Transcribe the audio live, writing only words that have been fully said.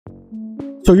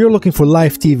So you're looking for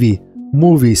live TV,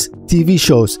 movies, TV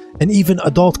shows, and even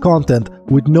adult content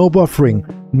with no buffering,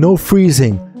 no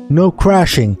freezing, no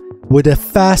crashing, with a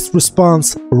fast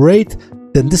response rate,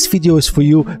 then this video is for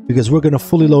you, because we're going to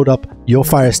fully load up your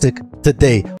Fire Stick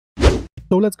today.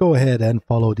 So let's go ahead and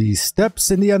follow these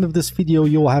steps. In the end of this video,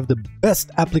 you'll have the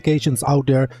best applications out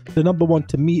there. The number one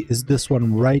to me is this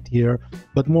one right here,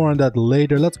 but more on that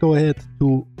later. Let's go ahead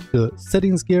to the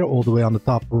settings gear all the way on the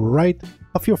top right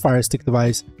of your Fire Stick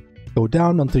device. Go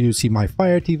down until you see My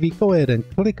Fire TV. Go ahead and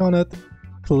click on it,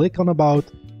 click on About,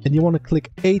 and you want to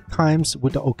click 8 times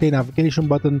with the OK navigation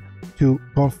button to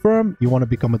confirm you want to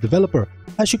become a developer.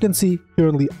 As you can see,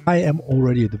 currently I am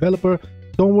already a developer.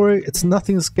 Don't worry, it's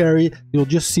nothing scary. You'll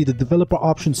just see the developer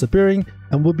options appearing,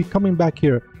 and we'll be coming back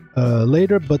here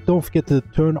later. But don't forget to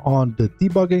turn on the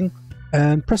debugging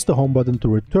and press the home button to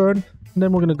return. And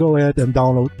then we're going to go ahead and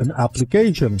download an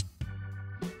application.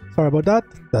 Sorry about that,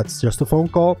 that's just a phone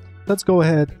call. Let's go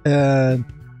ahead and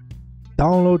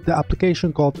download the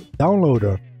application called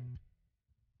Downloader.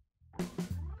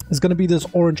 It's going to be this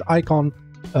orange icon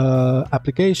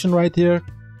application right here.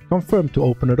 Confirm to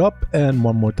open it up, and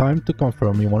one more time to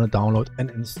confirm you want to download and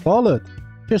install it.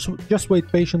 Just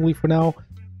wait patiently for now,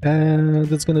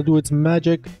 and it's going to do its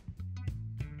magic.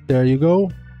 There you go,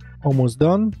 almost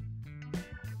done.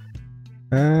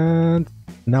 And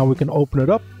now we can open it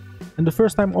up. And the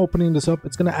first time opening this up,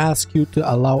 it's going to ask you to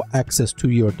allow access to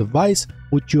your device,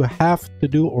 which you have to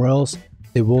do, or else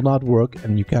it will not work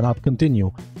and you cannot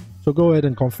continue. So go ahead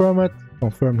and confirm it.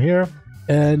 Confirm here.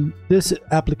 And this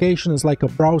application is like a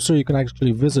browser. You can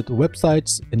actually visit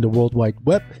websites in the World Wide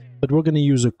Web, but we're going to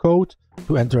use a code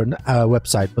to enter a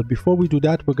website. But before we do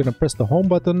that, we're going to press the home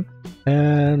button,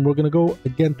 and we're going to go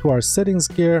again to our settings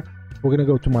gear. We're going to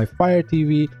go to My Fire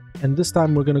TV, and this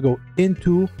time we're going to go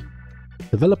into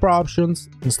developer options,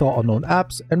 install unknown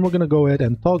apps, and we're going to go ahead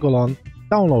and toggle on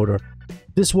Downloader.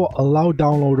 This will allow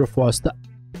Downloader for us to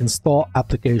install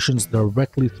applications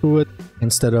directly through it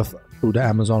instead of through the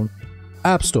Amazon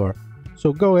App Store.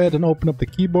 So go ahead and open up the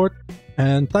keyboard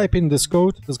and type in this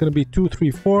code. It's going to be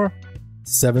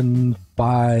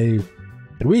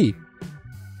 234753.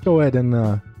 Go ahead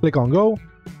and click on go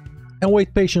and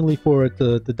wait patiently for it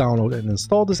to download and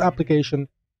install this application.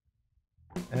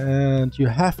 And you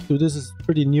have to, this is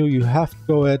pretty new, you have to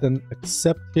go ahead and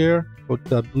accept here with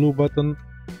that blue button.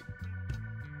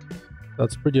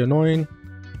 That's pretty annoying.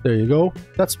 There you go,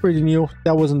 that's pretty new.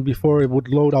 That wasn't before, it would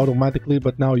load automatically,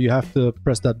 but now you have to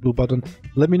press that blue button.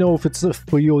 Let me know if it's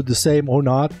for you the same or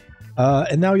not.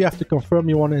 And now you have to confirm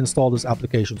you want to install this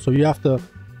application. So you have to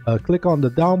click on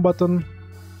the down button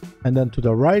and then to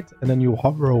the right, and then you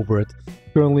hover over it.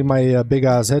 Currently my big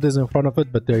ass head is in front of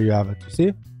it, but there you have it, you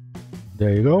see?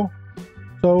 There you go.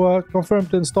 So confirm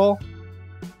to install,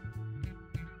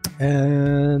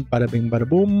 and bada bing bada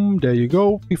boom, there you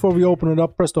go. Before we open it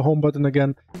up, press the home button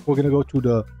again. We're gonna go to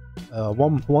the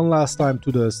one last time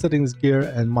to the settings gear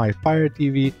and My Fire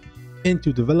TV,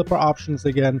 into developer options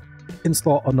again,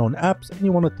 install unknown apps, and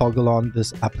you want to toggle on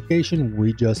this application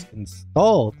we just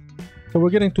installed. So we're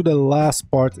getting to the last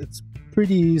part. It's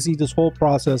pretty easy, this whole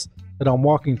process that I'm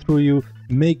walking through you.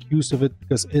 Make use of it,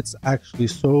 because it's actually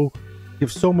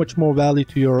gives so much more value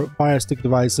to your Fire Stick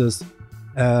devices.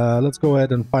 Let's go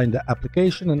ahead and find the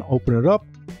application and open it up.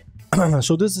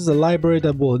 So this is a library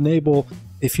that will enable,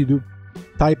 if you do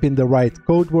type in the right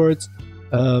code words,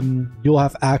 you'll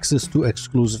have access to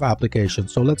exclusive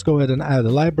applications. So let's go ahead and add a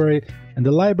library, and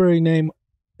the library name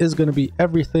is going to be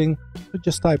everything. So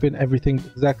just type in everything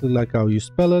exactly like how you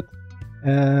spell it,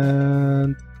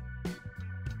 and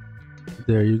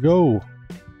there you go.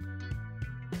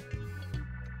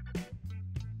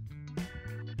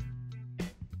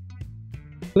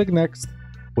 Click next,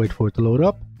 wait for it to load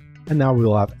up, and now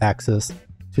we'll have access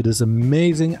to this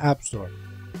amazing app store.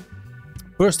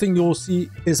 First thing you will see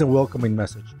is a welcoming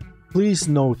message. Please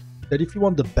note that if you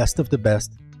want the best of the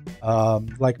best,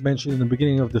 like mentioned in the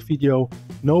beginning of the video,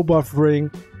 no buffering,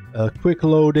 quick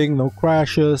loading, no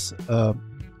crashes,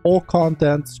 all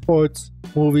content, sports,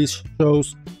 movies,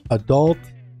 shows, adult,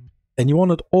 and you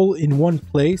want it all in one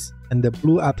place, and the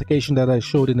blue application that I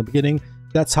showed in the beginning,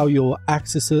 that's how you'll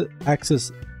access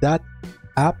that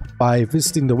app, by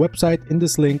visiting the website in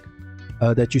this link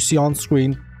that you see on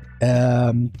screen.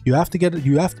 You have to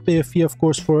pay a fee, of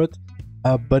course, for it,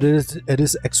 but it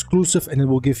is exclusive, and it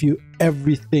will give you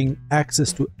everything,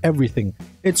 access to everything.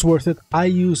 It's worth it. I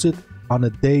use it on a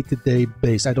day-to-day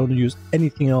basis. I don't use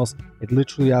anything else. It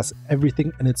literally has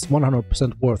everything, and it's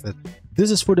 100% worth it.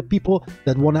 This is for the people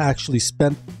that want to actually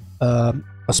spend a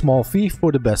small fee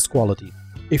for the best quality.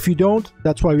 If you don't,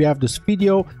 that's why we have this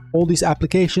video, all these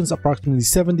applications, approximately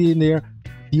 70 in there.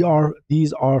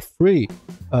 these are free.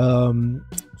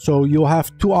 So you'll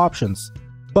have two options.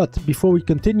 But before we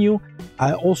continue,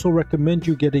 I also recommend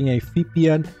you getting a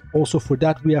VPN. Also for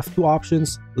that, we have two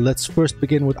options. Let's first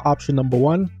begin with option number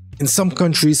one. In some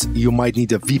countries, you might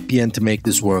need a VPN to make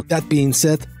this work. That being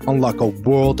said, unlock a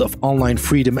world of online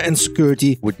freedom and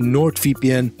security with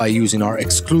NordVPN by using our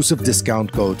exclusive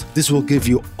discount code. This will give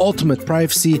you ultimate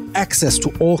privacy, access to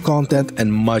all content,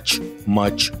 and much,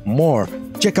 much more.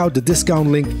 Check out the discount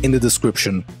link in the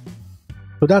description.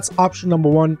 So that's option number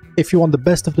one. If you want the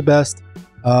best of the best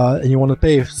and you want to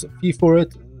pay a fee for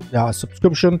it, a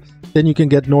subscription, then you can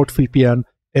get NordVPN.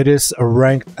 It is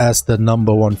ranked as the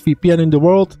 #1 VPN in the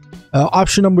world.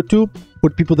 Option number two, for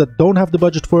people that don't have the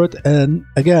budget for it. And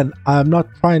again, I'm not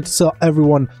trying to sell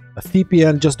everyone a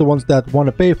VPN, just the ones that want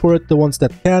to pay for it. The ones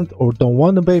that can't or don't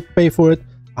want to pay for it,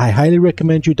 I highly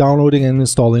recommend you downloading and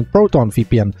installing Proton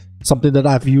VPN, something that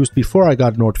I've used before I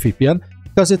got NordVPN,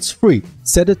 because it's free.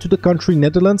 Set it to the country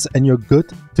Netherlands and you're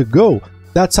good to go.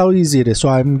 That's how easy it is. So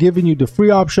I'm giving you the free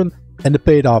option and the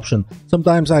paid option.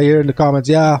 Sometimes I hear in the comments,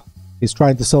 yeah, he's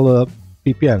trying to sell a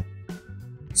VPN.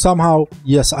 Somehow,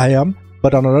 yes, I am.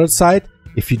 But on the other side,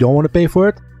 if you don't want to pay for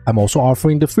it, I'm also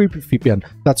offering the free VPN.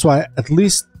 That's why at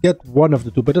least get one of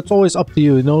the two. But it's always up to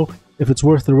you, you know, if it's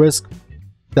worth the risk,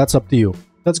 that's up to you.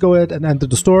 Let's go ahead and enter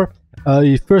the store.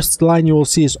 The first line you will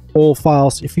see is all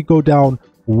files. If you go down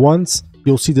once,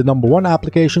 you'll see the #1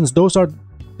 applications. Those are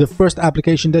the first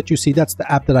application that you see. That's the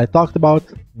app that I talked about.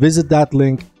 Visit that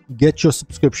link. Get your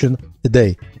subscription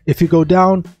today. If you go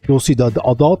down, you'll see the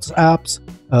adults apps.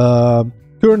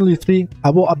 Currently 3. I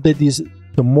will update these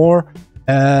to more.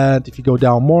 And if you go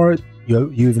down more,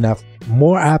 you even have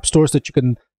more app stores that you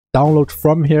can download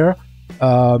from here.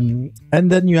 And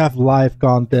then you have live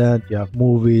content, you have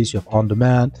movies, you have on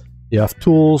demand, you have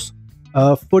tools.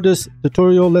 For this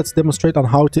tutorial, let's demonstrate on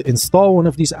how to install one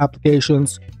of these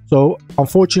applications. So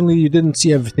unfortunately, you didn't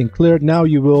see everything clear. Now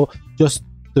you will, just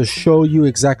to show you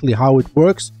exactly how it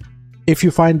works. If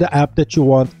you find the app that you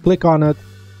want, click on it,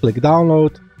 click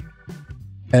download,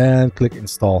 and click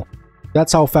install.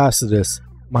 That's how fast it is.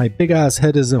 My big ass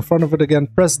head is in front of it again.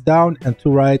 Press down and to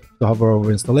right to hover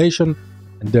over installation,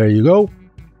 and there you go.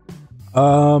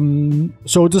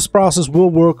 So this process will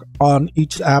work on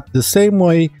each app the same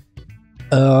way.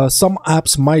 Some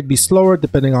apps might be slower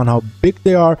depending on how big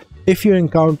they are. If you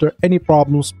encounter any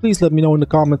problems, please let me know in the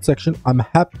comment section. I'm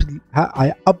happy.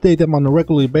 I update them on a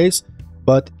regular basis,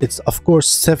 but it's of course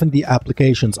 70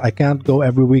 applications. I can't go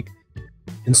every week,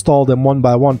 install them one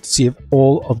by one to see if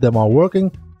all of them are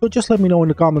working. So just let me know in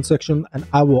the comment section and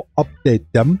I will update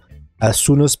them as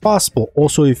soon as possible.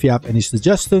 Also, if you have any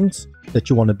suggestions that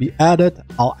you want to be added,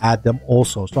 I'll add them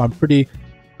also. So I'm pretty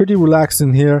relaxed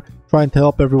in here, trying to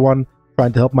help everyone,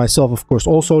 trying to help myself, of course.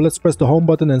 Also, let's press the home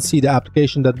button and see the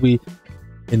application that we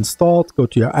installed. Go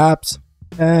to your apps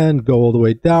and go all the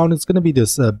way down. It's going to be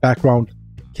this background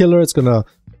killer. It's going to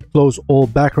close all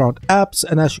background apps,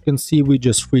 and as you can see, we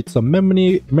just freed some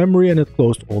memory and it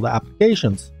closed all the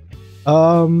applications.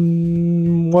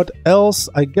 What else?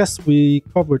 I guess we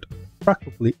covered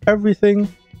practically everything.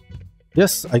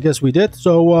 Yes, I guess we did.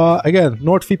 So again,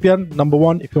 NordVPN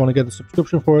 #1 if you want to get a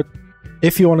subscription for it.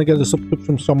 If you want to get a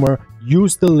subscription somewhere,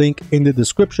 use the link in the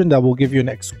description. That will give you an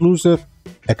exclusive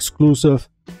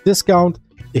discount.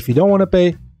 If you don't want to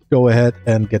pay, go ahead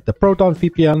and get the Proton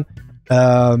VPN.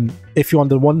 If you want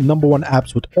the #1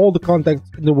 apps with all the content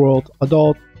in the world,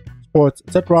 adult, sports,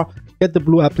 etc., get the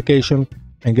blue application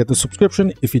and get the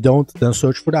subscription. If you don't, then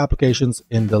search for the applications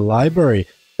in the library.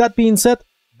 That being said,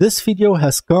 this video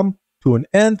has come to an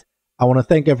end. I want to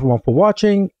thank everyone for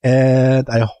watching, and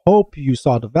I hope you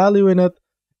saw the value in it.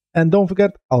 And don't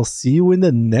forget, I'll see you in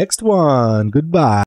the next one. Goodbye.